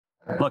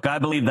Look, I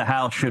believe the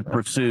House should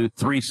pursue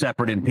three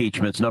separate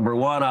impeachments. Number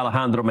one,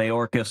 Alejandro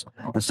Mayorkas,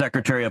 the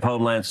Secretary of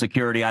Homeland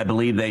Security. I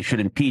believe they should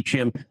impeach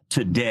him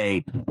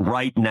today,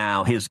 right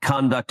now. His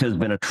conduct has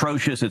been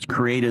atrocious. It's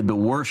created the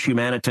worst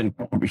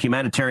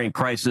humanitarian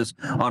crisis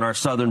on our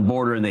southern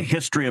border in the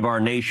history of our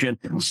nation.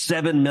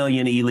 7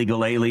 million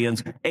illegal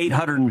aliens,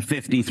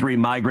 853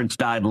 migrants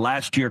died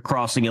last year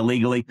crossing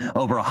illegally.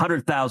 Over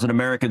 100,000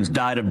 Americans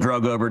died of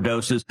drug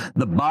overdoses.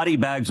 The body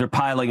bags are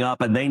piling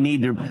up, and they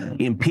need to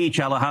impeach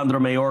Alejandro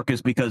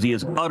Mayorkas because he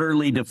is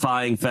utterly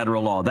defying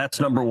federal law. That's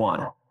number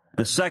one.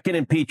 The second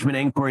impeachment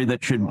inquiry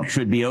that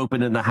should be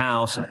opened in the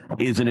House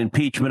is an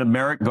impeachment of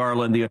Merrick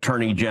Garland, the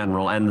Attorney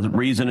General. And the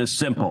reason is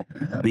simple.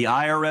 The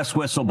IRS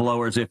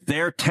whistleblowers, if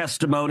their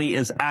testimony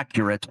is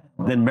accurate,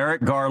 then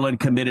Merrick Garland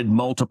committed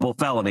multiple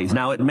felonies.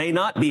 Now, it may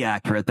not be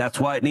accurate. That's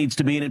why it needs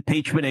to be an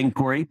impeachment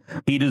inquiry.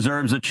 He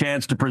deserves a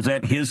chance to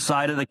present his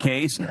side of the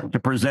case, to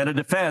present a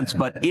defense.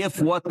 But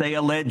if what they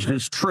alleged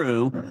is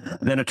true,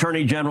 then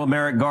Attorney General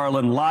Merrick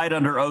Garland lied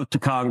under oath to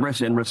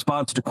Congress in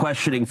response to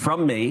questioning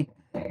from me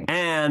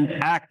and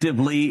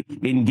actively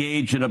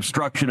engaged in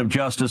obstruction of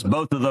justice.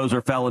 Both of those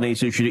are felonies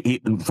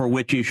for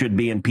which he should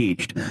be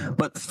impeached.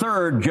 But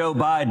third, Joe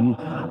Biden,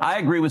 I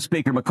agree with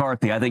Speaker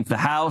McCarthy. I think the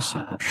House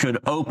should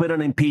open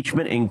an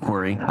impeachment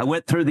inquiry. I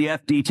went through the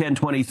FD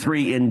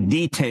 1023 in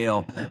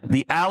detail.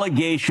 The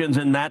allegations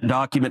in that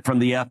document from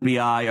the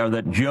FBI are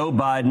that Joe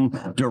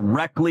Biden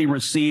directly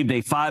received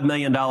a $5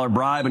 million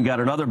bribe and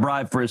got another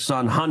bribe for his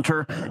son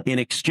Hunter in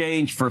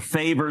exchange for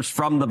favors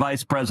from the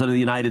Vice President of the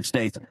United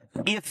States.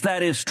 If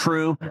that is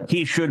true,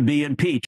 he should be impeached.